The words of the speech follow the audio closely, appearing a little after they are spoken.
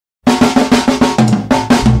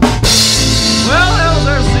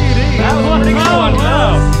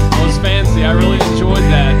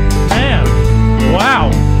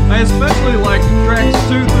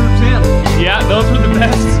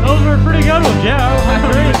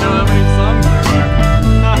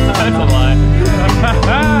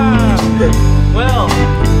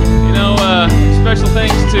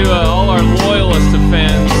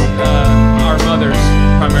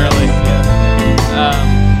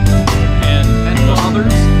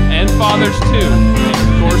fathers too.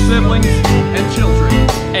 4 siblings and children.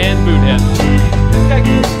 And bootheads.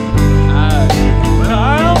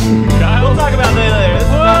 Kyle? We'll talk about that later. This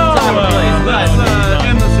is not the time or place. But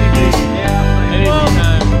in the CD. yeah.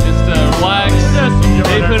 Anytime. Just relax.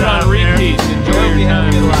 They put it on repeat. Enjoy We'll be your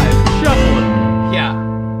happy time. live. Shuffle it. Yeah.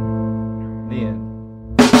 The end.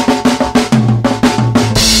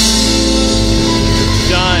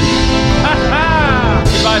 Done.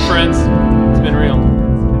 Goodbye, friends.